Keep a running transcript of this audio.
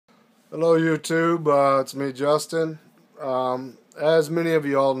Hello YouTube, it's me Justin. As many of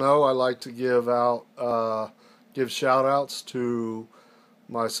you all know, I like to give shout outs to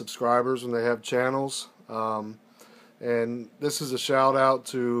my subscribers when they have channels. And this is a shout out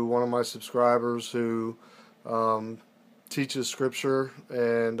to one of my subscribers who teaches scripture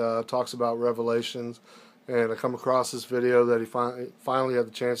and talks about Revelations. And I come across this video that he finally had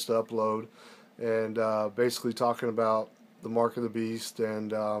the chance to upload, and basically talking about the mark of the beast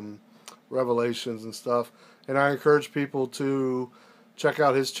and Revelations and stuff. And I encourage people to check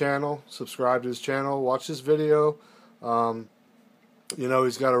out his channel, subscribe to his channel, watch this video.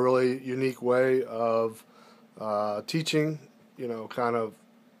 He's got a really unique way of teaching, kind of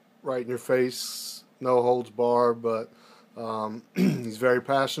right in your face, no holds barred, but he's very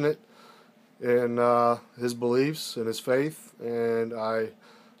passionate in his beliefs and his faith, and I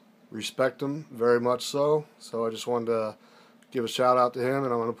respect him very much so. So I just wanted to give a shout out to him,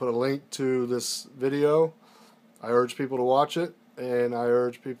 and I'm going to put a link to this video. I urge people to watch it, and I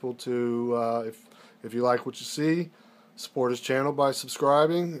urge people to, if you like what you see, support his channel by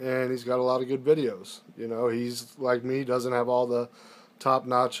subscribing. And he's got a lot of good videos. He's like me, doesn't have all the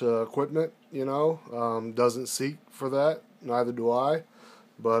top-notch equipment, doesn't seek for that, neither do I.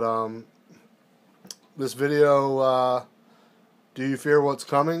 But this video, do you fear what's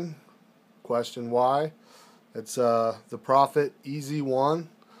coming? Question why? It's the prophet ez1. I'm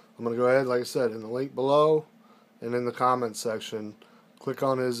going to go ahead, like I said, in the link below and in the comments section. Click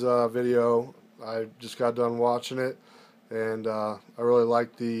on his video. I just got done watching it, and I really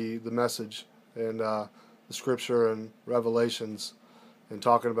like the message and the scripture and Revelations and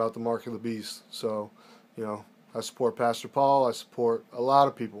talking about the mark of the beast. So, I support Pastor Paul. I support a lot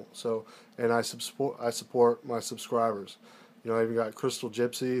of people. So, and I support my subscribers. I even got Crystal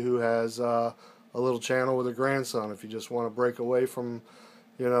Gypsy, who has a little channel with her grandson. If you just want to break away from,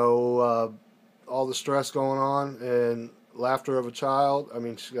 all the stress going on and laughter of a child. I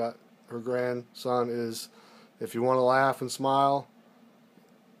mean, she got her grandson is. If you want to laugh and smile,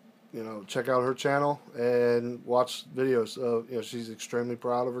 check out her channel and watch videos. She's extremely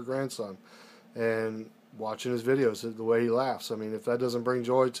proud of her grandson and watching his videos, the way he laughs. I mean, if that doesn't bring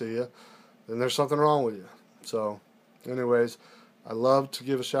joy to you, then there's something wrong with you. So, anyways, I love to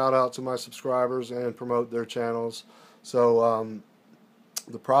give a shout out to my subscribers and promote their channels. So,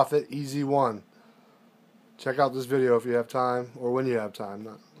 the prophet ez1. Check out this video if you have time, or when you have time.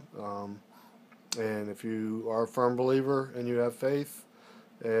 And if you are a firm believer and you have faith,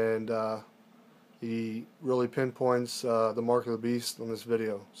 and he really pinpoints the mark of the beast on this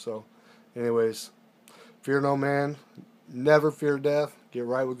video. So, anyways, fear no man, never fear death. Get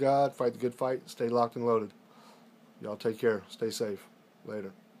right with God, fight the good fight, stay locked and loaded. Y'all take care. Stay safe.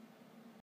 Later.